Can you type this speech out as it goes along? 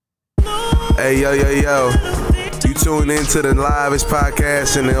Hey, yo. You tune into the livest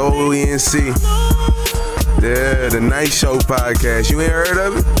podcast in the OENC. Yeah, the Night Show podcast. You ain't heard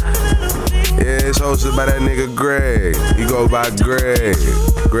of it? Yeah, it's hosted by that nigga Greg. He go by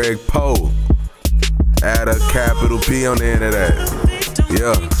Greg Poe. Add a capital P on the end of that.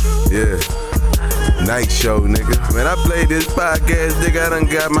 Yeah. Night Show, nigga. Man, I played this podcast, nigga. I done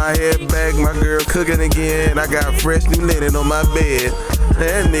got my head back. My girl cooking again. I got fresh new linen on my bed.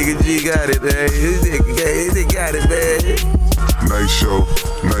 That nigga G got it, man. His nigga got it, man. Night Show.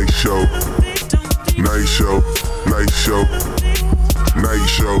 Night Show. Night Show. Night Show. Night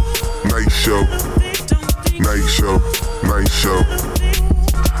Show. Night Show. Night Show. Night Show.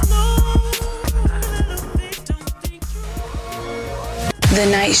 The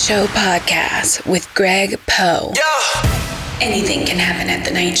Night Show podcast with Greg Poe. Yeah. Anything can happen at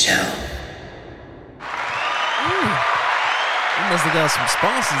the Night Show. We must have got some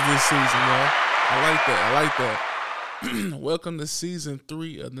sponsors this season, y'all. I like that. Welcome to season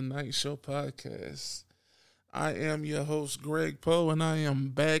 3 of the Night Show podcast. I am your host, Greg Poe, and I am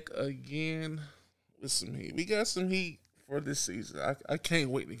back again with some heat. We got some heat for this season. I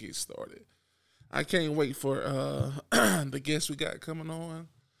can't wait to get started. I can't wait for the guests we got coming on.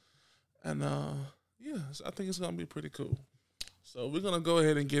 And, I think it's going to be pretty cool. So we're going to go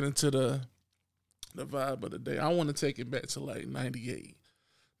ahead and get into the vibe of the day. I want to take it back to, 98.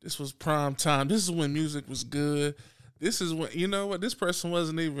 This was prime time. This is when music was good. This is when, you know what, this person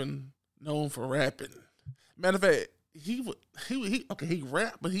wasn't even known for rapping. Matter of fact, he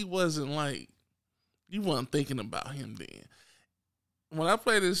rapped, but he wasn't you wasn't thinking about him then. When I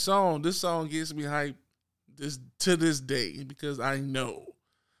play this song gets me hyped to this day because I know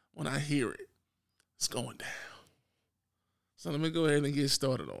when I hear it, it's going down. So let me go ahead and get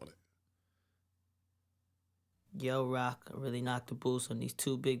started on it. Yo, Rock, I really knocked the boost on these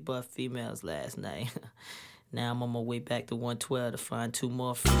 2 big butt females last night. Now I'm on my way back to 112 to find 2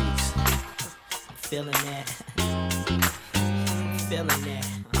 more freaks. I'm feeling that.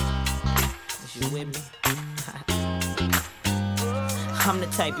 Is you with me? I'm the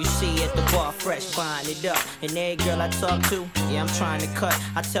type you see at the bar fresh, buying it up. And every girl I talk to, yeah, I'm trying to cut.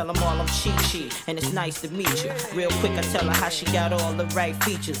 I tell them all I'm cheat, and it's nice to meet you. Real quick, I tell her how she got all the right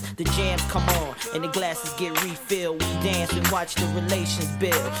features. The jams come on, and the glasses get refilled. We dance and watch the relations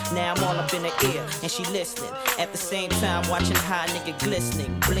build. Now I'm all up in her ear, and she listening. At the same time, watching how a nigga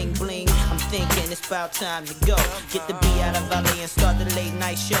glistening. Bling, bling, I'm thinking it's about time to go. Get the B out of LA and start the late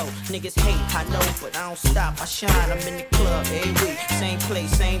night show. Niggas hate, I know, but I don't stop. I shine, I'm in the club every week. Same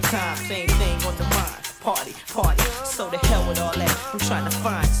place, same time, same thing on the mind. Party, so the hell with all that. I'm trying to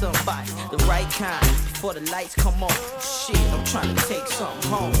find somebody, the right kind, before the lights come on. Shit, I'm trying to take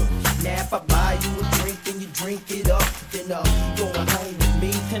something home. Now if I buy you a drink and you drink it up, then you going home with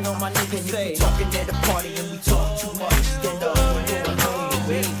me. And all my niggas say, talking at the party and we talk too much, then you going home with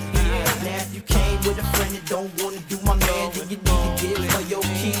me. Yeah. Now if you came with a friend that don't wanna do my man, then you need to give her your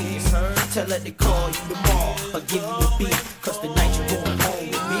keys. Tell her to call you tomorrow or give you a beat, cause tonight you're going home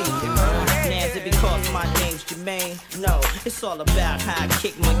with me. Now is it because my name's Jermaine? No, it's all about how I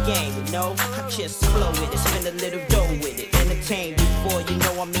kick my game, you know? I just flow with it, spend a little dough with it. Entertain before you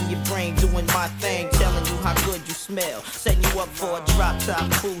know I'm in your brain doing my thing, telling you how good you smell. Setting you up for a drop top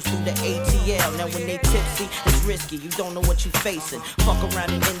cruise through the ATL. Now when they tipsy, it's risky, you don't know what you facing. Fuck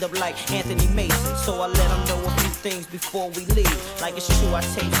around and end up like Anthony Mason. So I let them know a few things before we leave. Like it's true, I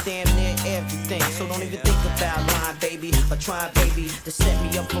taste damn near everything. So don't even think about lying, baby, or trying, baby, to set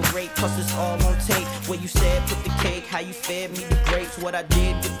me up for rape, cause it's all on tape. Where you said put the cake, how you fed me the grapes, what I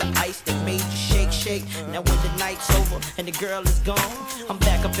did with the ice that made you shake. Now when the night's over and the girl is gone, I'm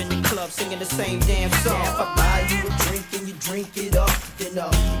back up in the club singing the same damn song. Now if I buy you a drink and you drink it up, then you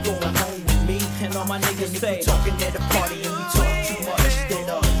going home with me. And all my niggas say, talking at the party and we talk too much, then you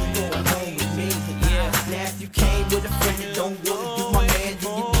going home with me. Yeah. Now if you came with a friend that don't wanna do my man,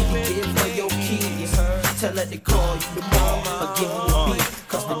 then you need to give her your keys. Tell her to call you tomorrow or give you a beat,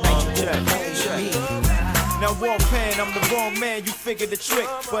 cause the night you going home with me. Now Warpan, I'm the wrong man, you figured the trick.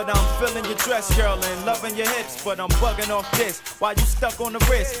 But I'm feeling your dress, girl, and loving your hips. But I'm bugging off this, why you stuck on the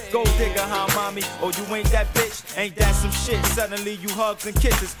wrist? Gold digger, huh, mommy? Oh, you ain't that bitch? Ain't that some shit? Suddenly you hugs and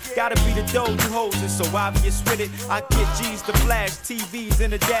kisses. Gotta be the dough you hoes, it's so obvious with it. I get G's to flash, TVs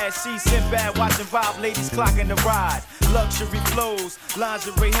in the dash. She's Sinbad watching Bob, ladies clocking the ride. Luxury flows,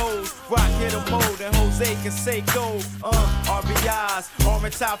 lingerie hoes, rock hit a mode, and Jose can say go. RBIs,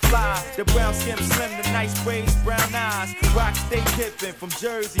 orange top fly, the brown skin slim, the nice braid face, brown eyes. Rock stay pippin' from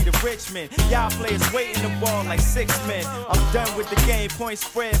Jersey to Richmond. Y'all players waiting the ball like 6 men. I'm done with the game, points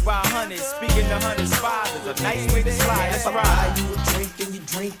spread by hundreds. Speaking to hundreds, fathers, a nice way to slide. Let's ride. Buy you a drink and you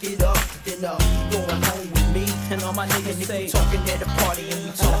drink it up. Then you going home with me. And all my niggas say, Talking at a party and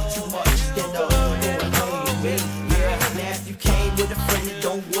we talk too much. Then you going home with me. Yeah. Now if you came with a friend that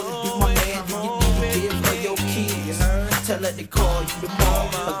don't wanna be my man, then you need to give her your keys. Tell her to call you tomorrow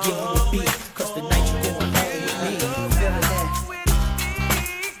or give you a beat. Cause tonight you going home with me. Feeling that?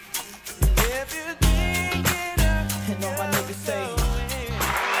 and all my niggas say,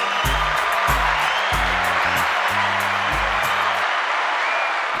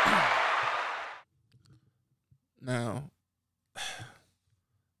 now,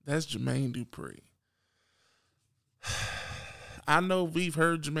 that's Jermaine Dupri. I know we've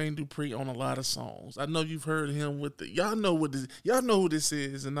heard Jermaine Dupri on a lot of songs. I know you've heard him with the y'all know who this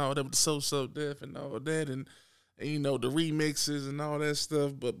is and all that with the So Def and all that and you know the remixes and all that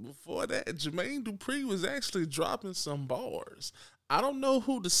stuff. But before that, Jermaine Dupri was actually dropping some bars. I don't know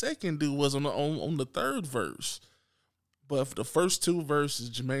who the second dude was on the third verse, but for the first two verses,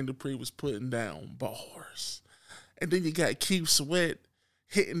 Jermaine Dupri was putting down bars. And then you got Keith Sweat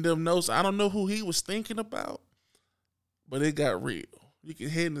hitting them notes. I don't know who he was thinking about, but it got real. You can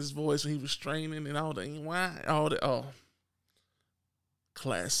hear in his voice when he was straining and all that. Oh,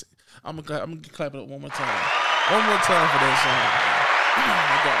 classic. I'm gonna clap it up one more time. One more time for that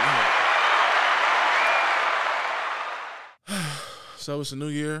song. So it's a new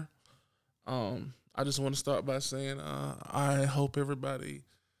year. I just want to start by saying I hope everybody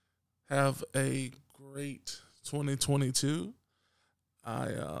have a great 2022. I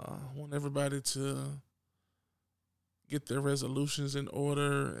want everybody to get their resolutions in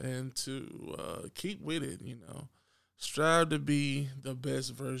order and to keep with it, you know. Strive to be the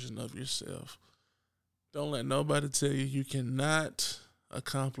best version of yourself. Don't let nobody tell you cannot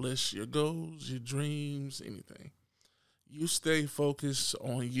accomplish your goals, your dreams, anything. You stay focused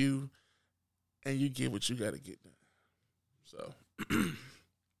on you and you get what you got to get done. So,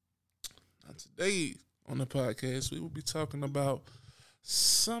 today on the podcast, we will be talking about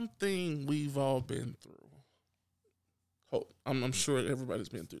something we've all been through. I'm sure everybody's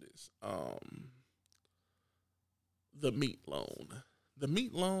been through this. The meat loan. The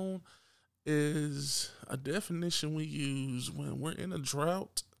meat loan is a definition we use when we're in a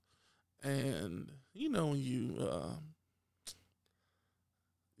drought and, you know, when you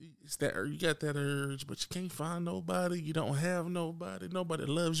got that urge, but you can't find nobody. You don't have nobody. Nobody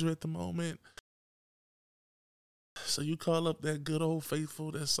loves you at the moment. So you call up that good old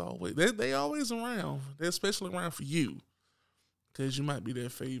faithful that's always, they always around. They're especially around for you because you might be their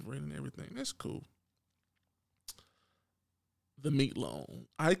favorite and everything. That's cool. The meat loan.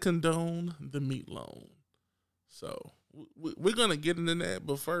 I condone the meat loan. So we're going to get into that.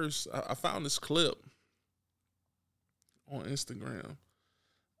 But first, I found this clip on Instagram.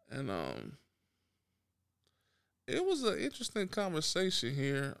 And it was an interesting conversation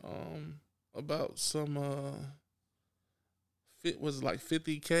here about some was like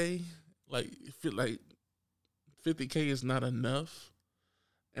 50K. Like 50K is not enough.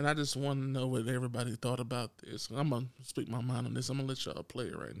 And I just want to know what everybody thought about this. I'm going to speak my mind on this. I'm going to let y'all play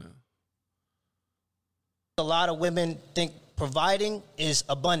it right now. A lot of women think providing is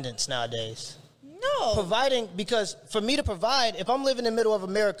abundance nowadays. No. Providing, because for me to provide, if I'm living in the middle of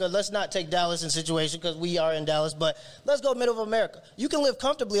America, let's not take Dallas in situation because we are in Dallas, but let's go middle of America. You can live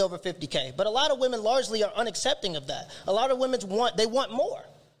comfortably over 50K, but a lot of women largely are unaccepting of that. A lot of women want more.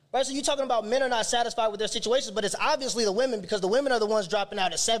 Right, so you're talking about men are not satisfied with their situations, but it's obviously the women because the women are the ones dropping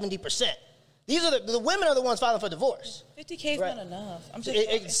out at 70%. These are the women are the ones filing for divorce. 50K is right? Not enough. I'm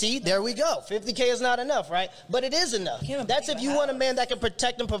just see, there we go. 50K is not enough, right? But it is enough. That's if you want a man that can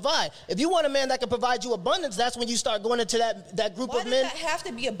protect and provide. If you want a man that can provide you abundance, that's when you start going into that group of men. Why does that have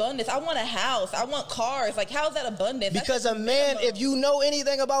to be abundance? I want a house. I want cars. Like, how is that abundance? Because a man, if you know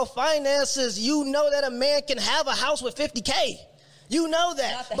anything about finances, you know that a man can have a house with 50K. You know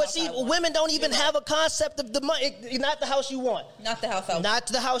that. But see, women don't even have a concept of the money. Not the house you want. Not the house I want. Not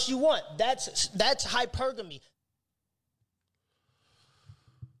the house you want. That's hypergamy.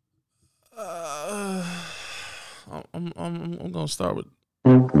 I'm gonna start with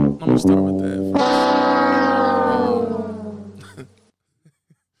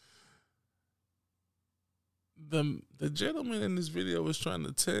that. The gentleman in this video was trying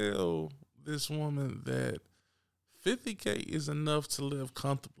to tell this woman that 50K is enough to live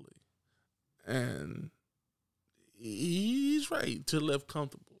comfortably. And he's right to live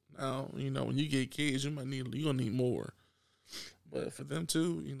comfortable. Now, you know, when you get kids, you're gonna need more. But for them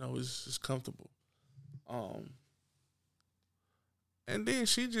too, you know, it's comfortable. And then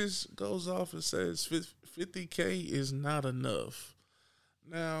she just goes off and says 50K is not enough.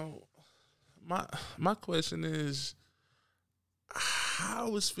 Now, my question is,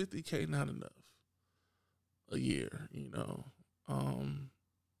 how is 50K not enough a year?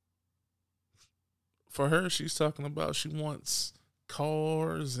 For her, she's talking about she wants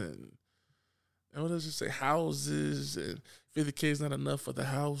cars and what does she say? Houses, and 50K is not enough for the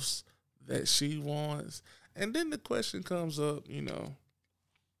house that she wants. And then the question comes up,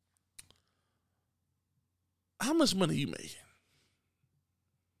 how much money you making?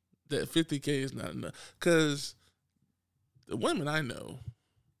 That 50K is not enough. Because the women I know,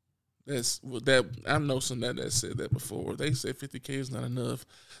 I know some that said that before. They said 50K is not enough.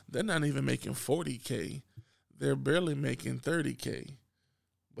 They're not even making 40K. They're barely making 30K.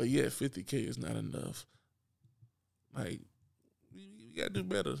 But yet 50K is not enough. Like, you got to do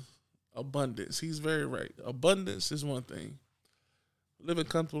better. Abundance. He's very right. Abundance is one thing. Living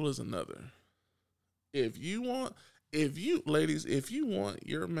comfortable is another. Ladies, if you want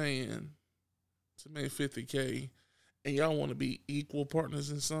your man to make 50K and y'all want to be equal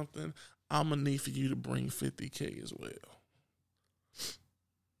partners in something, I'm going to need for you to bring 50K as well.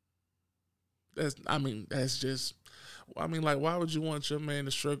 Why would you want your man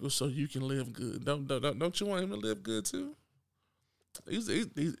to struggle so you can live good? Don't you want him to live good too? These are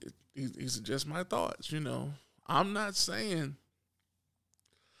just my thoughts, I'm not saying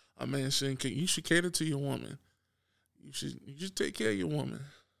a man shouldn't. You should cater to your woman. You should take care of your woman.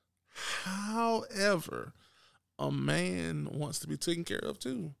 However, a man wants to be taken care of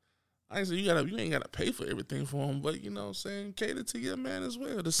too. I ain't say you ain't gotta pay for everything for him, but cater to your man as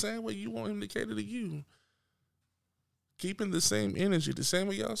well. The same way you want him to cater to you. Keeping the same energy, the same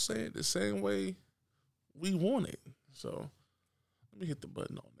way y'all say it, the same way we want it. So let me hit the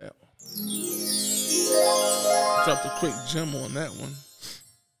button on that one. Dropped a quick gem on that one.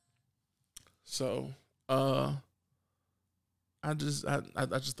 So I just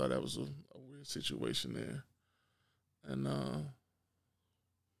thought that was a weird situation there. And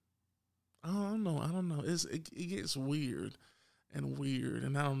I don't know. It gets weird, and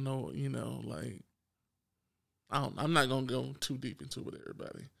I don't know, I'm not gonna go too deep into it with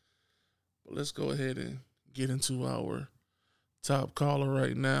everybody. But let's go ahead and get into our top caller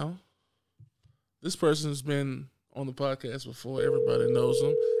right now. This person's been on the podcast before. Everybody knows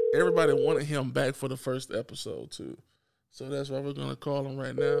him. Everybody wanted him back for the first episode too. So that's why we're gonna call him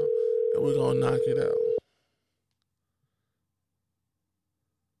right now, and we're gonna knock it out.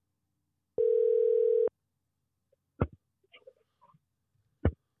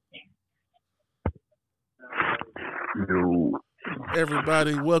 Yo.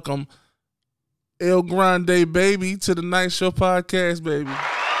 Everybody, welcome El Grande, baby, to the Night Show podcast, baby.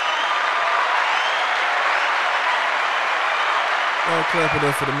 Y'all clap it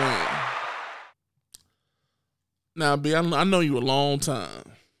up for the man. Now, B, I know you a long time,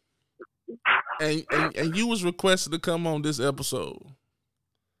 and you was requested to come on this episode.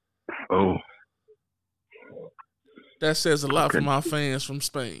 Oh, that says a lot for my fans from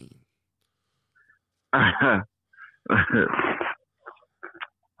Spain.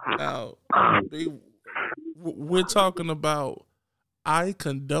 Now, B, we're talking about I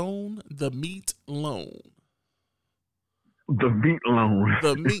condone the meat loan. The meat loan.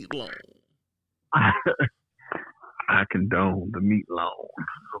 The meat loan. I condone the meat loan.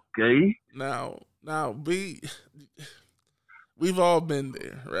 Okay. Now, B, we've all been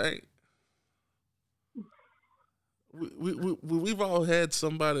there, right? We've all had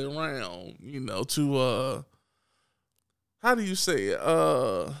somebody around, to how do you say it?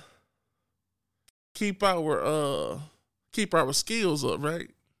 Keep our skills up, right?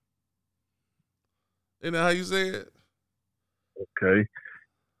 You know how you say it? Okay.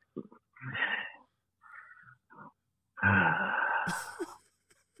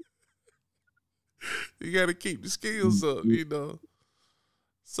 You got to keep the skills up,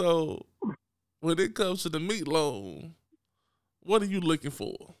 So when it comes to the meat loan, what are you looking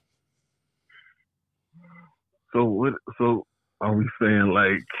for? So are we saying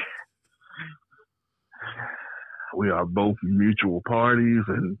like we are both mutual parties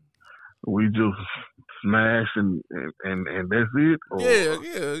and we just smash and that's it? Or? Yeah.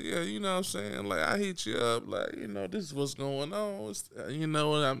 You know what I'm saying? Like I hit you up, like, this is what's going on. It's, I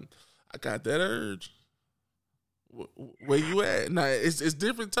got that urge. Where you at? Now it's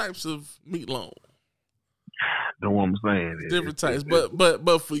different types of meat loan. Know what I'm saying? Different types,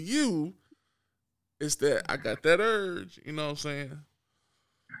 but for you, it's that I got that urge. You know what I'm saying?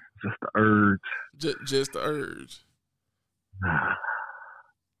 Just the urge. Just the urge.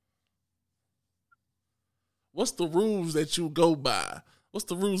 what's the rules that you go by? What's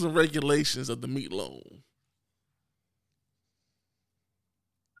the rules and regulations of the meat loan?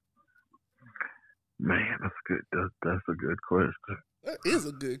 Man, that's good. That's a good question. That is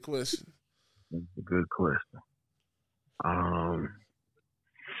a good question. That's a good question.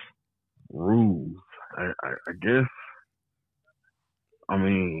 Rules. I guess. I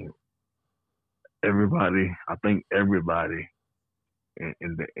mean, everybody. I think everybody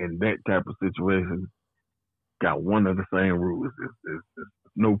in that type of situation got one of the same rules. It's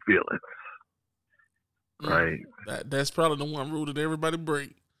no feelings. Right. That's probably the one rule that everybody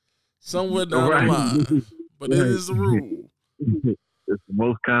break. Somewhere down the line. But it is a rule. It's the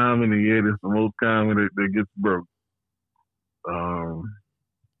most common, and yet it's the most common that gets broke. I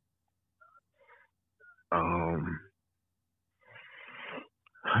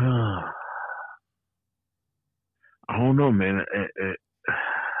don't know, man.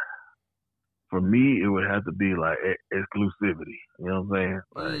 For me, it would have to be like exclusivity. You know what I'm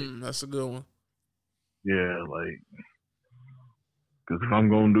saying? Like, that's a good one. Yeah, like, because if I'm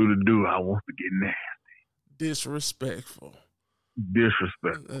gonna do, I want to get nasty. Disrespectful.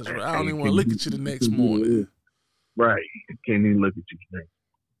 Disrespectful. That's right. I don't even want to look at you the next morning. Right. I can't even look at you today.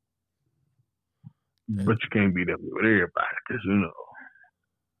 But you can't be that way with everybody, because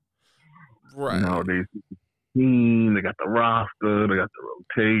right. Nowadays, they got the roster, they got the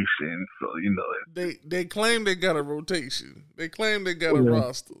rotation, so they claim they got a rotation. They claim they got a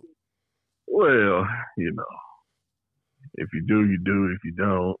roster. Well, if you do, you do. If you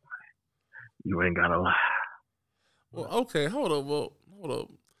don't, you ain't gotta lie. Well, okay, hold up.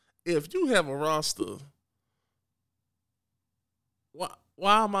 If you have a roster,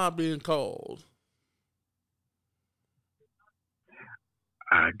 why am I being called?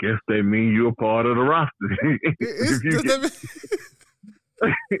 I guess they mean you're part of the roster.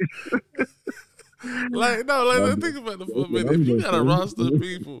 Think about it for a minute. If you got a roster of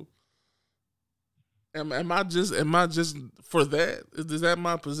people, am I just for that? Is that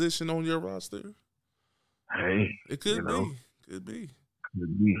my position on your roster? Hey, it could be. Could be.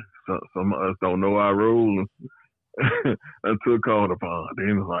 Some of us don't know our role until called upon.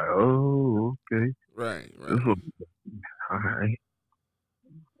 Then it's like, oh, okay, right. All right.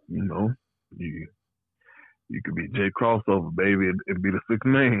 You could be Jay Crossover, baby, and be the sixth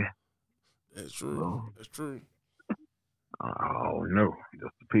man. That's true. That's true. I don't know. It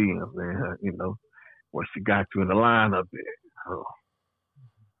just depends, man. What she got you in the lineup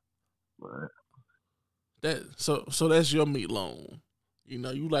there. So that's your meat loan.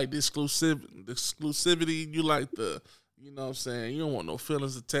 You like the exclusivity. You like the, you know what I'm saying? You don't want no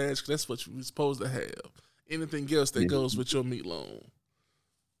feelings attached. That's what you're supposed to have. Anything else that goes with your meat loan.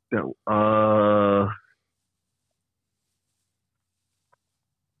 I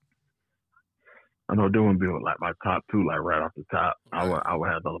know doing be like my top two, like right off the top. Right. I would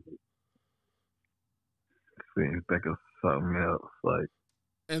have to think of something else like.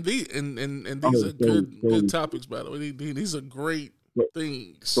 And these are good topics, by the way. These are great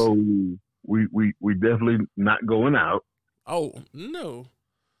things. So we definitely not going out. Oh no,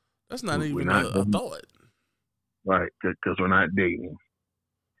 that's not even a thought. Right, because we're not dating.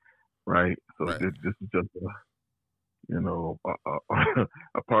 Right, so this is just a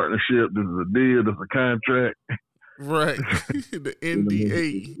partnership. This is a deal. This is a contract. Right, the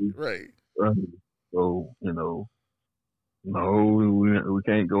NDA. Right. So no, we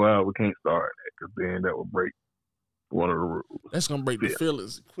can't go out. We can't start that, because then that will break one of the rules. That's gonna break the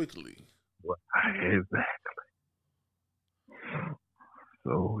feelings quickly. Well, exactly.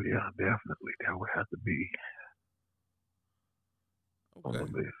 So yeah, definitely that would have to be on the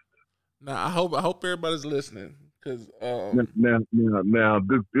list. Now I hope everybody's listening, because now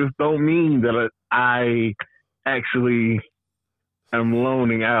this don't mean that I actually am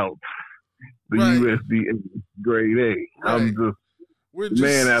loaning out the USDA grade A. Right. We're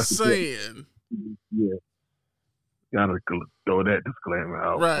just saying. Yeah. Gotta throw that disclaimer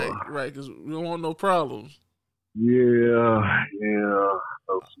out. Right, because we don't want no problems. Yeah. No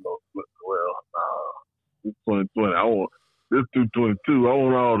smoke. Well, it's 2020. This 222. I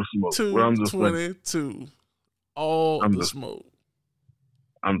want all the smoke. 222. All the smoke.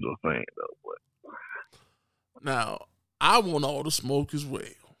 I'm just saying though. But now I want all the smoke as well.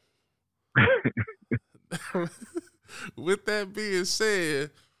 With that being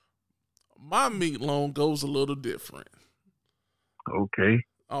said, my meat loan goes a little different. Okay.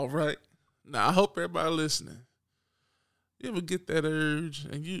 All right. Now I hope everybody listening. You ever get that urge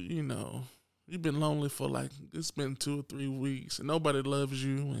and you've been lonely for it's been 2 or 3 weeks and nobody loves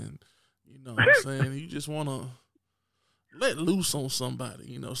you, and you know what I'm saying, you just wanna let loose on somebody,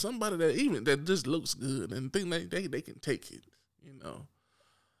 you know, somebody that just looks good and think they can take it, you know.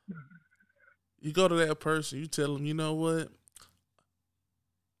 You go to that person, you tell them, you know what?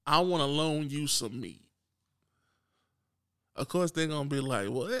 I want to loan you some meat. Of course, they're going to be like,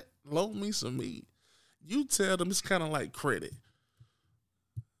 what? Loan me some meat? You tell them it's kind of like credit.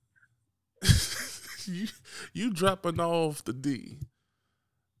 you dropping off the D.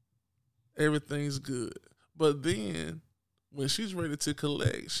 Everything's good. But then, when she's ready to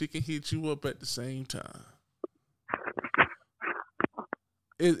collect, she can hit you up at the same time.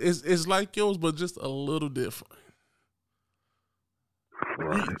 It's like yours, but just a little different.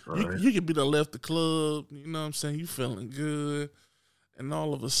 Right. You can be the left the club, you know what I'm saying? You feeling good, and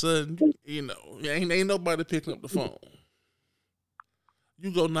all of a sudden, you know, ain't nobody picking up the phone.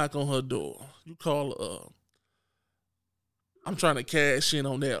 You go knock on her door. You call her up. I'm trying to cash in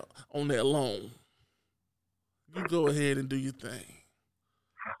on that loan. You go ahead and do your thing.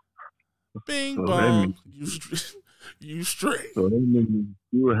 Bing So bong, you straight. So that means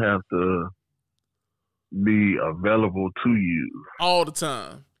you would have to be available to you all the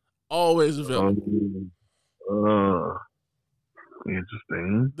time, always available.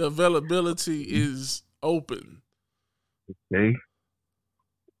 Interesting. The availability is open. Okay.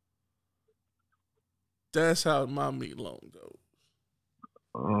 That's how my meat loan goes.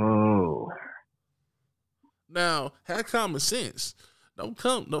 Oh. Now, have common sense. Don't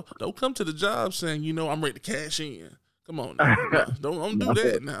come to the job saying, you know, I'm ready to cash in. Come on now. No, don't do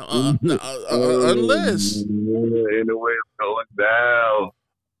that now. Unless anyway, it's going down.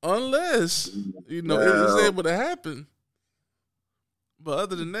 Unless, you know, it's able to happen. But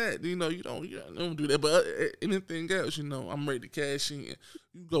other than that, you know, you don't do that. But anything else, you know, I'm ready to cash in.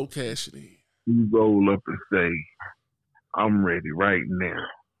 You go cash it in. You roll up and say, I'm ready right now.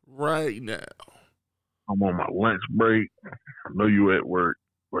 Right now. I'm on my lunch break. I know you at work.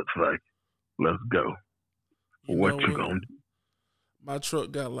 What's like, let's go. What you gonna do? My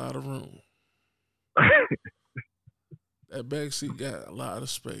truck got a lot of room. That back seat got a lot of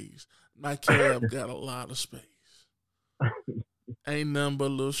space. My cab got a lot of space. Ain't nothing but a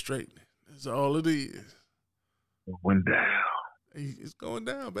little straightening. That's all it is. Went down. It's going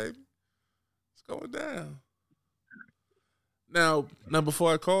down, baby. It's going down. Now,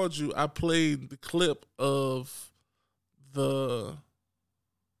 before I called you, I played the clip of the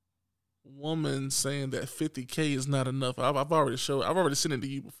woman saying that 50K is not enough. I've already sent it to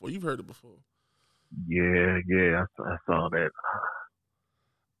you before. You've heard it before. Yeah, I saw that.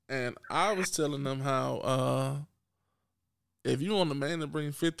 And I was telling them how if you want a man to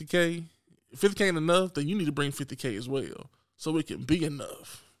bring 50K, if 50K ain't enough, then you need to bring 50K as well, so it can be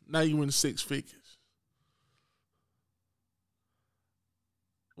enough. Now you in 6 figures.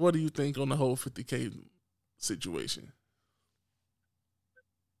 What do you think on the whole 50K situation?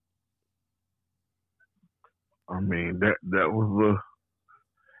 I mean, that was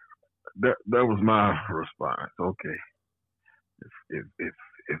my response. Okay,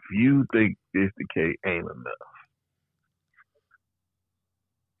 if you think 50K ain't enough,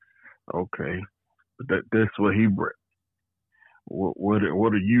 okay, that's what he brings. What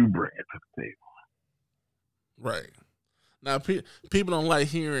are you bringing to the table? Right. Now, people don't like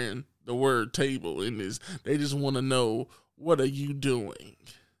hearing the word table in this. They just want to know, what are you doing?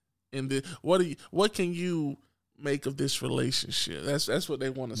 And what can you make of this relationship? That's what they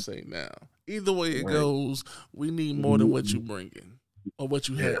want to say now. Either way it goes, we need more than what you bringing or what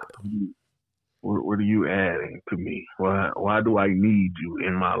you have. What are you adding to me? Why do I need you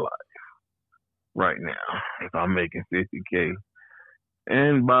in my life right now if I'm making 50K?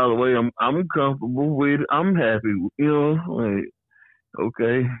 And by the way, I'm comfortable with it. I'm happy. You know, like,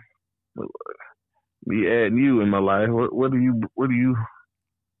 okay, me adding you in my life. What do you?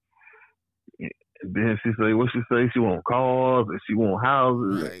 Then she say, what she say? She want cars and she want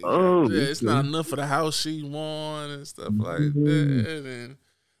houses. Right. Oh, yeah, it's not enough for the house she want and stuff like that. And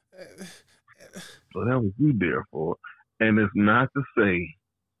so that was you there for. And it's not to say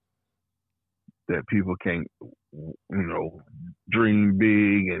that people can't, you know, dream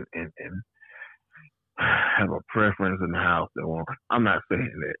big and have a preference in the house they want. I'm not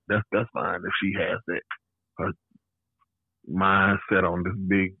saying that. That's fine if she has that her mindset on this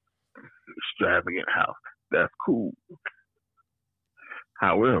big extravagant house. That's cool.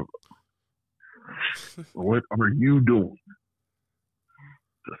 However, what are you doing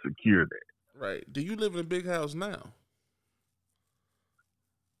to secure that? Right. Do you live in a big house now?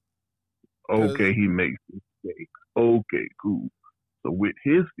 Okay, he makes mistakes. Okay, cool. So with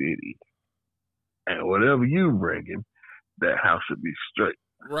his city and whatever you bring him, that house should be straight.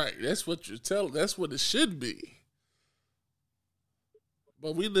 Right. That's what you're telling. That's what it should be.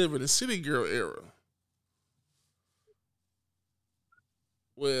 But we live in a city girl era.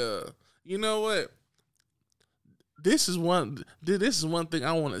 Well, you know what? This is one thing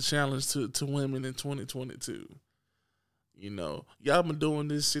I want to challenge to women in 2022. You know, y'all been doing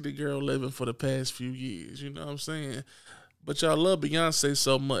this city girl living for the past few years. You know what I'm saying? But y'all love Beyonce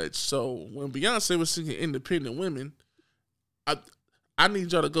so much. So when Beyonce was singing independent women, I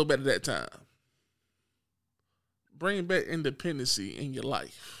need y'all to go back to that time. Bring back independency in your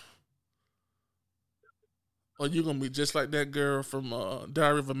life. Or you're going to be just like that girl from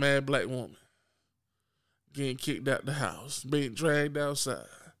Diary of a Mad Black Woman. Getting kicked out the house. Being dragged outside.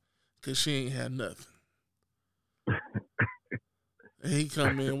 Because she ain't had nothing. And he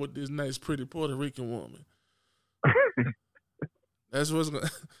come in with this nice, pretty Puerto Rican woman. That's what's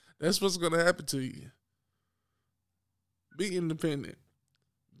gonna happen to you. Be independent.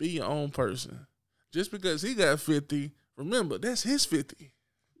 Be your own person. Just because he got 50, remember, that's his 50.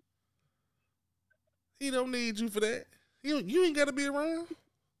 He don't need you for that. You ain't got to be around.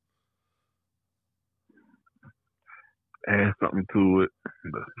 Add something to it.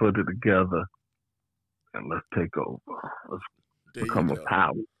 Let's put it together. And let's take over. Let's become a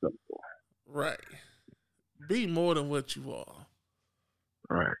power couple. Right. Be more than what you are.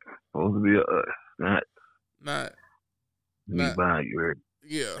 Right. Supposed to be a us. Not by you.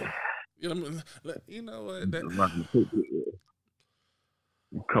 Yeah. You know what?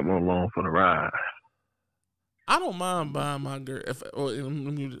 Come along for the ride. I don't mind buying my girl.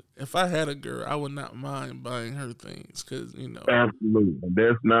 If I had a girl, I would not mind buying her things because, you know. Absolutely.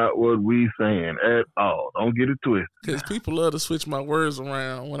 That's not what we saying at all. Don't get it twisted. Because people love to switch my words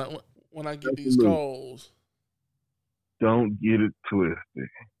around when I get these calls. Don't get it twisted.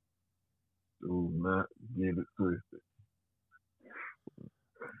 Do not get it twisted.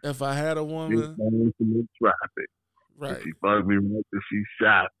 If I had a woman, traffic. Right. If she fuck me right, if she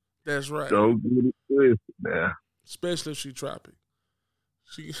shot. That's right. Don't get it twisted now. Especially if she tropic.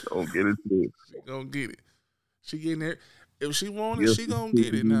 Don't get it twisted. She gonna get it. She getting there. If she want it, she gonna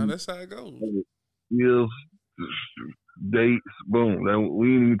get it. Now that's how it goes. Yes, dates, boom. We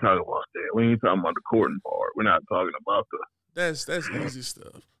ain't even talking about that. We ain't talking about the courting part. We're not talking about the. That's easy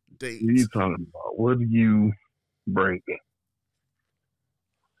stuff. Dates. We talking about what are you bringing?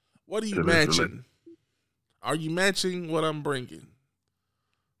 What are you matching? Are you matching what I'm bringing?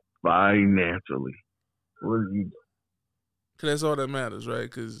 Financially. What are you doing? Because that's all that matters, right?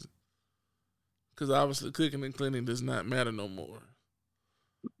 Because obviously cooking and cleaning does not matter no more.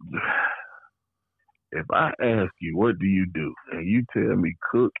 If I ask you, what do you do? And you tell me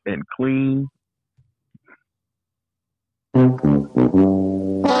cook and clean.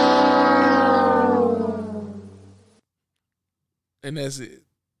 And that's it.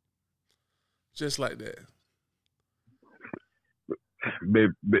 Just like that.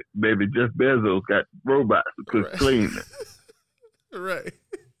 Baby, Jeff Bezos got robots to cook cleaning. Right.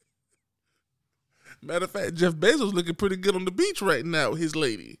 Matter of fact, Jeff Bezos looking pretty good on the beach right now with his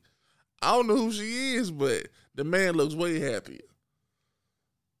lady. I don't know who she is, but the man looks way happier.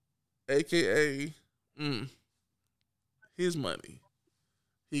 AKA, his money.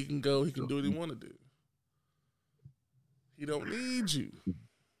 He can go, he can do what he want to do. He don't need you.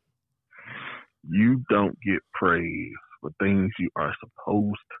 You don't get praise for things you are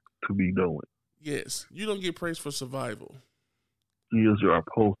supposed to be doing. Yes, you don't get praise for survival. Skills you are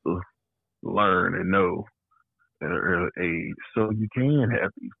supposed to learn and know at an early age, so you can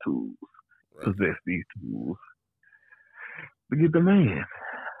have these tools, possess these tools to get the man.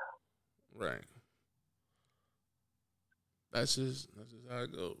 Right. That's just how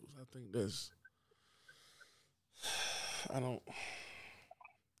it goes. I think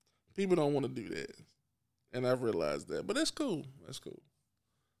people don't want to do that. And I've realized that. But that's cool. That's cool.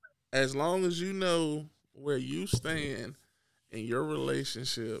 As long as you know where you stand in your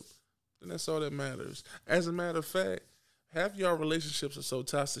relationship, then that's all that matters. As a matter of fact, half y'all relationships are so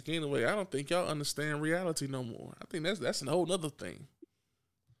toxic anyway, I don't think y'all understand reality no more. I think that's a whole other thing.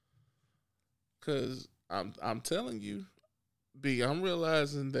 Cause I'm telling you, B, I'm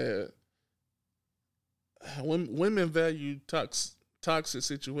realizing that women value toxic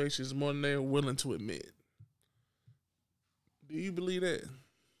situations more than they're willing to admit. Do you believe that?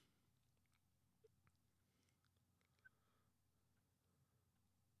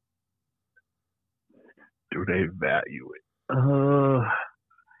 Do they value it?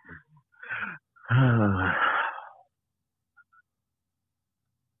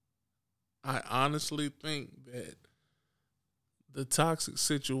 I honestly think that the toxic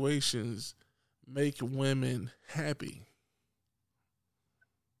situations make women happy.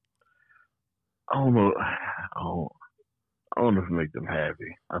 I don't know want to make them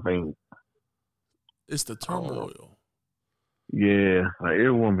happy. I think it's the turmoil. Yeah, like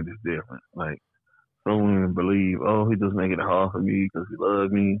every woman is different. Like some women believe, oh, he just making it hard for me because he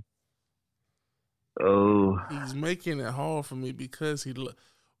loves me. Oh, he's making it hard for me because he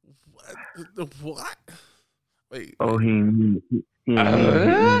what? Wait. Oh, he ain't mean to hit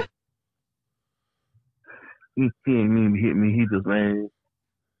me. He ain't mean to hit me. He just mad.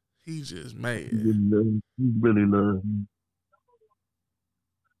 He's just mad. He really loves me.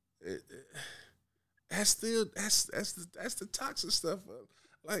 That's the toxic stuff.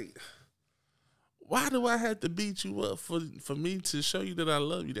 Like, why do I have to beat you up for me to show you that I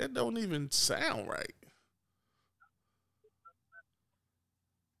love you? That don't even sound right.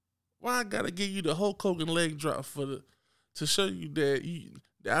 Why I gotta give you the Hulk Hogan leg drop to show you that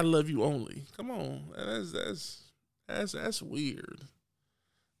I love you only? Come on, that's weird.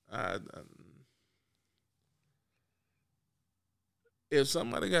 If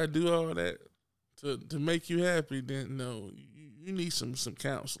somebody gotta do all that to make you happy, then no, you need some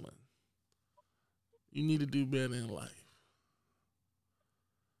counseling. You need to do better in life.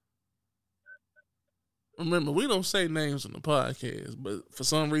 Remember, we don't say names on the podcast, but for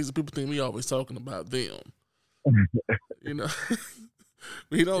some reason, people think we always talking about them. You know,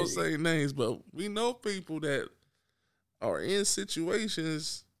 we don't say names, but we know people that are in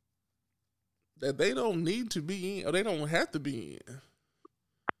situations that they don't need to be in, or they don't have to be in.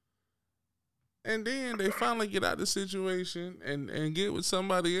 And then they finally get out of the situation and get with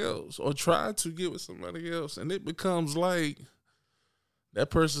somebody else, or try to get with somebody else, and it becomes like that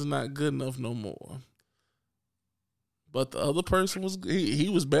person's not good enough no more. But the other person he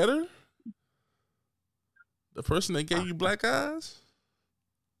was better? The person that gave you black eyes?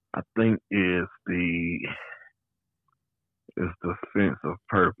 I think it's the sense of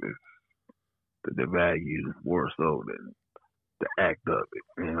purpose that they value more so than the act of it.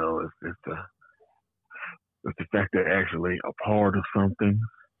 You know, it's the fact they're actually a part of something.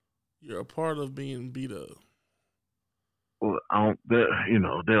 You're a part of being beat up. Well, they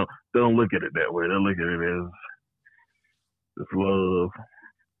don't look at it that way. They look at it as this love.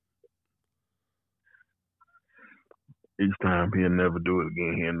 Each time he'll never do it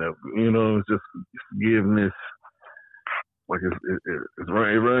again. He'll never, it's just forgiveness. Like it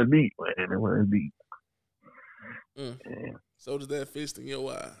run deep, man. It run deep. So does that fist in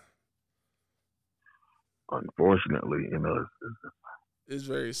your eye? Unfortunately, it's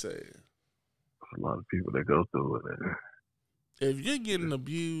very sad. There's a lot of people that go through it. If you're getting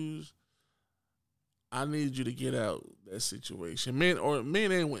abused, I need you to get out that situation, men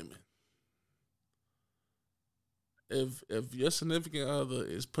and women. If your significant other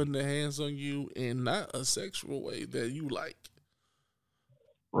is putting their hands on you in not a sexual way that you like,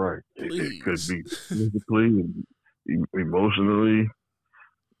 right? Please. It could be physically, emotionally,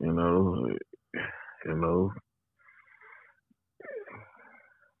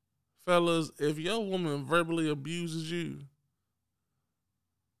 Fellas, if your woman verbally abuses you,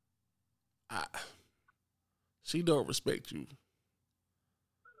 she don't respect you.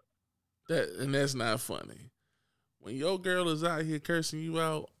 That's not funny. When your girl is out here cursing you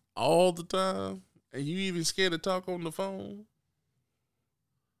out all the time, and you even scared to talk on the phone,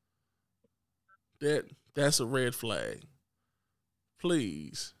 that's a red flag.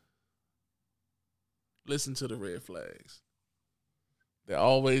 Please listen to the red flags. They're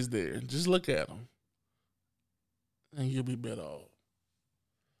always there. Just look at them, and you'll be better off.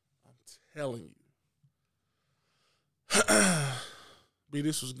 I'm telling you. B,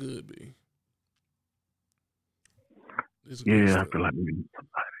 this was good, B. Yeah, I feel like we need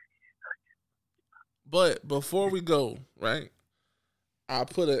somebody. But before we go, right? I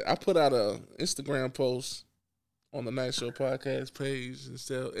put out a Instagram post on the Night Show podcast page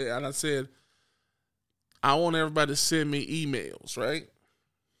and I said I want everybody to send me emails, right?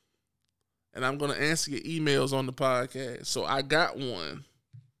 And I'm gonna answer your emails on the podcast. So I got one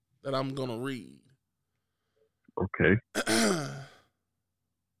that I'm gonna read. Okay. I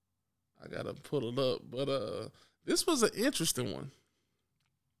gotta pull it up, but this was an interesting one.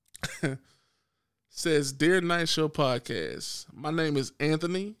 Says, Dear Night Show Podcast, my name is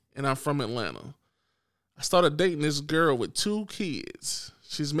Anthony, and I'm from Atlanta. I started dating this girl with 2 kids.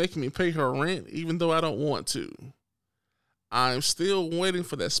 She's making me pay her rent, even though I don't want to. I'm still waiting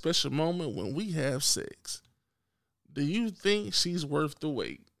for that special moment when we have sex. Do you think she's worth the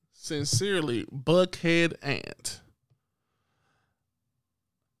wait? Sincerely, Buckhead Ant.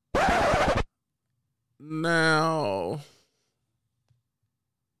 Now,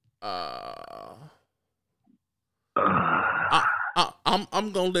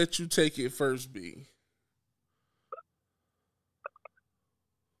 I'm gonna let you take it first, B.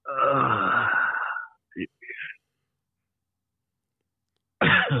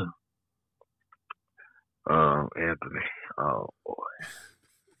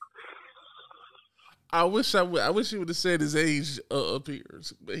 I wish he would have said his age up here,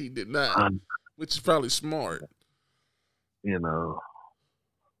 but he did not, which is probably smart. You know,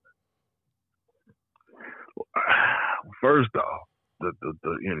 first off, the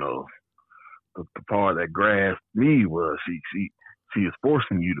the part that grasped me was she is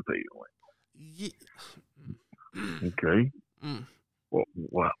forcing you to pay the rent. Yeah. Okay.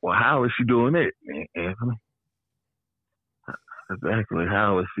 Well, how is she doing it, Anthony? Exactly.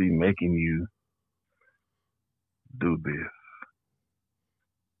 How is she making you do this?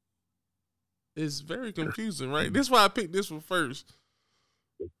 It's very confusing, right? This is why I picked this one first.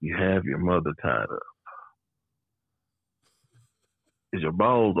 You have your mother tied up. Is your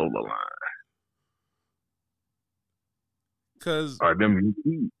balls on the line? Cause are them your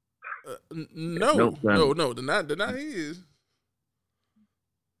kids? No, they're not his.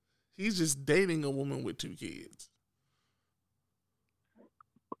 He's just dating a woman with 2 kids.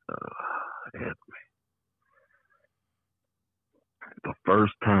 Anthony, the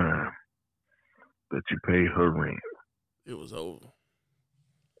first time that you paid her rent, it was over.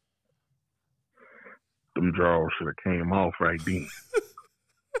 Them drawers should have came off right then.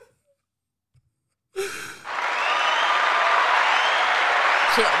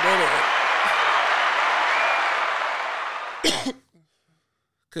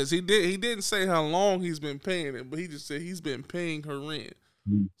 Because he didn't say how long he's been paying it, but he just said he's been paying her rent.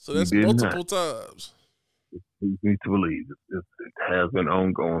 So that's multiple times. You need to believe it has been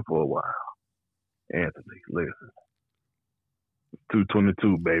ongoing for a while. Anthony, listen. It's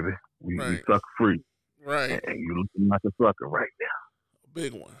 222, baby. We sucker free. Right. And you looking like a sucker right now. A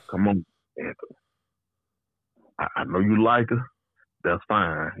big one. Come on, Anthony. I know you like her. That's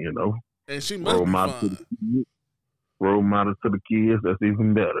fine, you know. And she must be fine. Role models to the kids, that's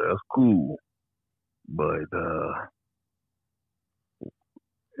even better. That's cool. But,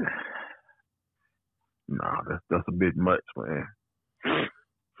 nah, that's a bit much, man.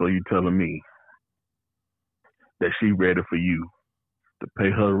 So you telling me that she ready for you to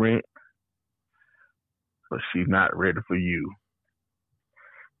pay her rent, but she's not ready for you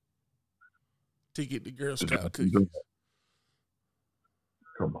to get the Girl Scout cookies?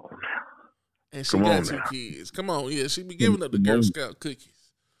 Come on now. And she got 2 kids. Come on, yeah, she be giving up the Girl Scout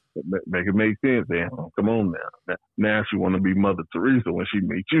cookies. Make it make sense, man. Come on now. Now she want to be Mother Teresa when she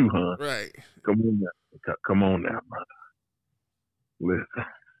meet you, huh? Right. Come on now. Come on now, brother. Listen.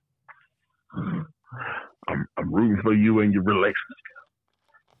 I'm rooting for you and your relationship.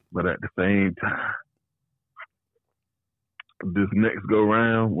 But at the same time, this next go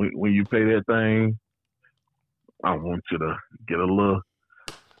round, when you pay that thing, I want you to get a little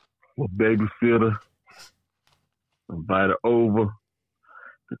babysitter, invite her over,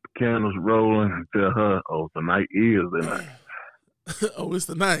 get the candles rolling, and tell her, oh, tonight is the night. Oh, it's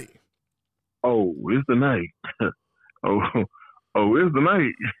the night. Oh, it's the night. Oh, it's the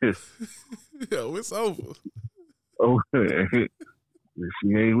night. Yo, it's over. Oh, if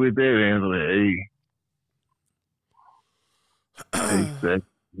she ain't with that, Anthony, hey, sexy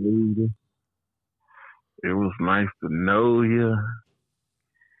lady, it was nice to know you,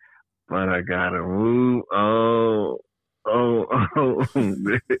 but I gotta move. Oh. I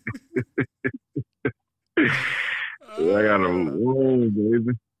gotta move on,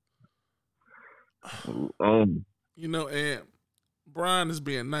 baby. You know, and Brian is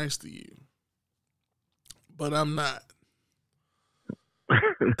being nice to you, but I'm not.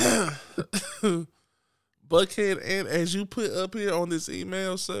 Buckhead, and as you put up here on this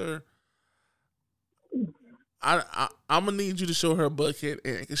email, sir, I'm gonna need you to show her Buckhead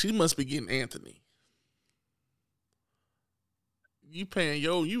Ant, because she must be getting Anthony. You paying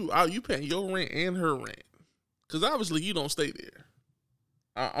your rent and her rent, because obviously you don't stay there.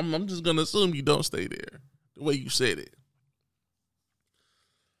 I'm just gonna assume you don't stay there the way you said it.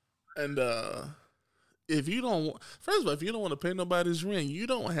 And if you don't want to pay nobody's rent, you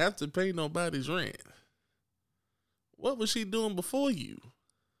don't have to pay nobody's rent. What was she doing before you?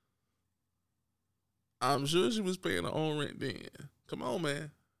 I'm sure she was paying her own rent then. Come on,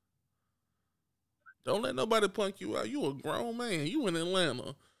 man. Don't let nobody plunk you out. You a grown man. You in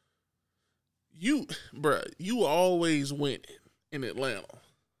Atlanta. You always winning in Atlanta.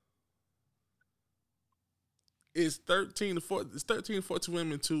 It's 13 to 14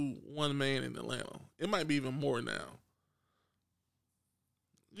 women to 1 man in Atlanta. It might be even more now.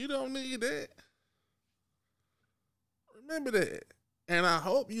 You don't need that. Remember that. And I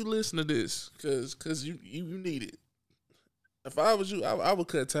hope you listen to this, because you need it. If I was you, I would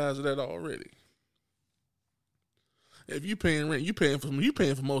cut ties with that already. If you paying rent, you paying for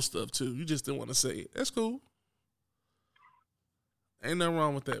most stuff too. You just didn't want to say it. That's cool. Ain't nothing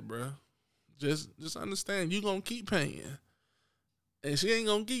wrong with that, bro. Just understand you gonna keep paying. And she ain't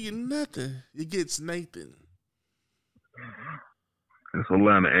gonna give you nothing. It gets Nathan. It's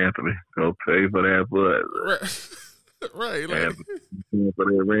Atlanta, Anthony. Go pay for that butt. Right. Right. Like, Anthony, for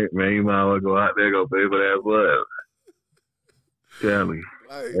that rent, man. You might as well go out there, go pay for that butt. Tell me.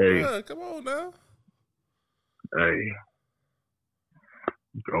 like, Hey. bruh, come on now. Hey.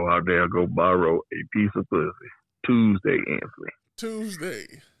 Go out there, go borrow a piece of pussy. Tuesday, Anthony. Tuesday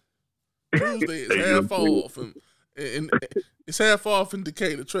is half off, and it's half off in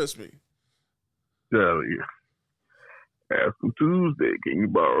Decatur. Trust me. Tell you. Ask him Tuesday, can you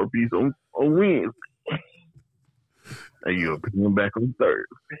borrow a piece on Wednesday? And you'll pay him back on Thursday.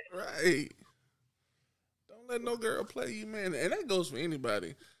 Right. Don't let no girl play you, man. And that goes for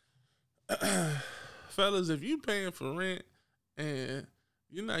anybody. Fellas, if you paying for rent and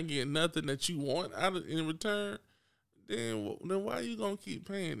you're not getting nothing that you want out of in return, then why are you gonna keep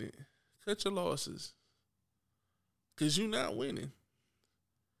paying it? Cut your losses, cause you're not winning.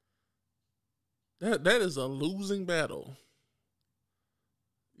 That is a losing battle.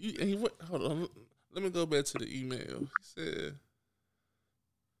 Hold on, let me go back to the email. He said,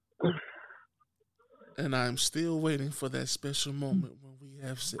 "And I'm still waiting for that special moment when we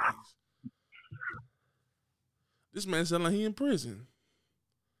have sex." This man sound like he in prison.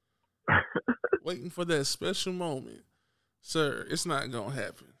 Waiting for that special moment. Sir, it's not gonna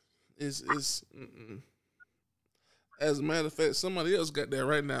happen. It's As a matter of fact, somebody else got that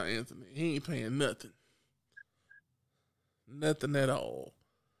right now, Anthony. He ain't paying nothing. Nothing at all.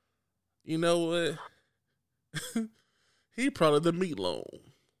 You know what? He probably the meat loan.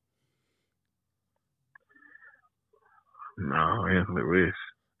 No, Anthony wish.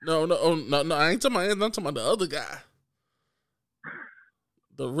 No, I ain't talking about Anthony. I'm talking about the other guy.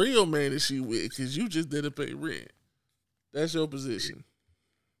 The real man that she with, because you just didn't pay rent. That's your position.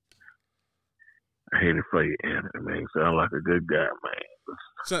 I hate it for you, Anthony, man. You sound like a good guy, man.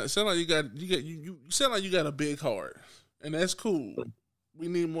 Sound like you sound like you got a big heart, and that's cool. We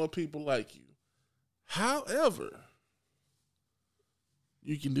need more people like you. However,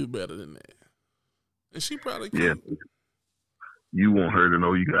 you can do better than that, and she probably can. Yeah. You want her to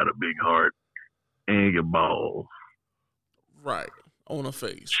know you got a big heart and your balls. Right. On her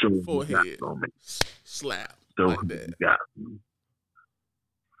face. Show forehead. Slap. Show like that.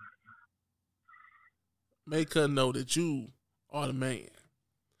 Make her know that you are the man.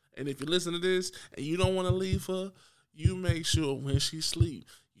 And if you listen to this and you don't want to leave her, you make sure when she sleep,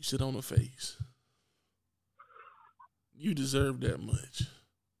 you sit on her face. You deserve that much.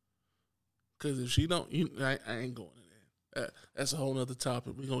 Because if she don't, I ain't going to that. That's a whole nother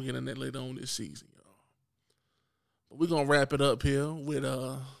topic. We're going to get in that later on this season, y'all. But we're going to wrap it up here with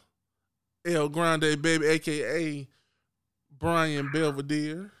El Grande, baby, a.k.a. Brian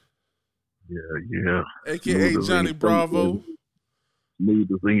Belvedere. Yeah. A.k.a. Johnny Bravo. Smooth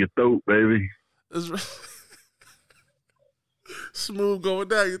to sing your throat, baby. That's right. Smooth going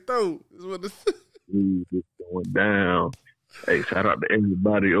down your throat. Smooth just going down. Hey, shout out to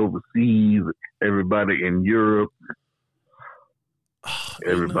everybody overseas, everybody in Europe.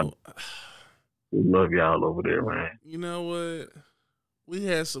 Everybody. We love y'all over there, man. You know what? We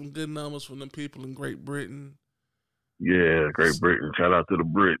had some good numbers from the people in Great Britain. Yeah, Great Britain. Shout out to the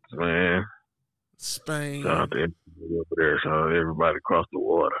Brits, man. Spain. Shout out to everybody over there. Shout out to everybody across the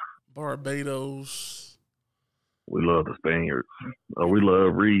water. Barbados. We love the Spaniards. We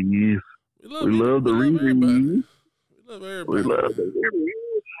love Reeds. We love the Reeds. We love everybody. We love everybody.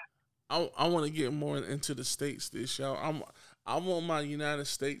 I want to get more into the States this, y'all. I want my United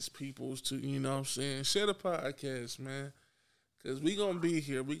States peoples to, you know what I'm saying, share the podcast, man. Because we going to be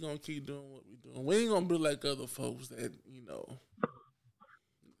here. We going to keep doing what we doing. We ain't going to be like other folks that, you know.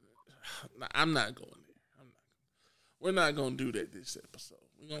 I'm not going there. We're not going to do that this episode.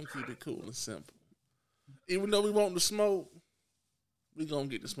 We're going to keep it cool and simple. Even though we want the smoke, we're going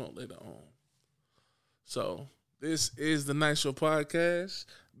to get the smoke later on. So, this is the Night Show Podcast.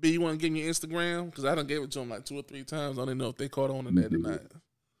 B, you want to give me your Instagram? Because I done gave it to them like 2 or 3 times. I don't know if they caught on to that or not.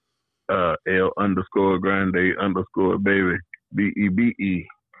 L_Grande_baby. BEBE.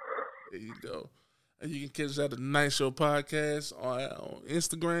 There you go. And you can catch us at the Night Show Podcast on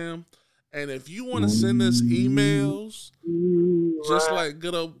Instagram. And if you want to send us emails, just like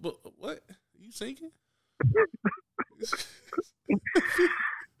good old... What? You singing?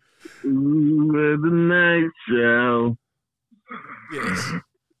 The Night Show. Yes.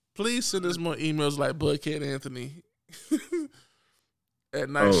 Please send us more emails like Budcat Anthony at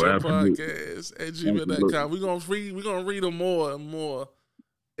nightshowpodcast@gmail.com. We're gonna read them more and more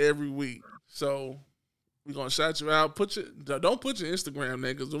every week. So We're going to shout you out. Don't put your Instagram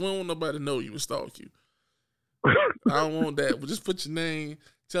name because we don't want nobody to know you and stalk you. I don't want that. But just put your name,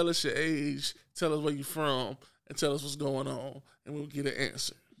 tell us your age, tell us where you're from, and tell us what's going on, and we'll get an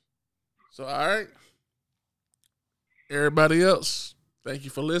answer. So, all right. Everybody else, thank you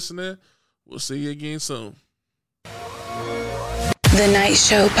for listening. We'll see you again soon. The Night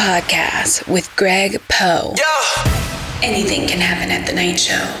Show Podcast with Greg Poe. Anything can happen at The Night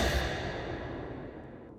Show.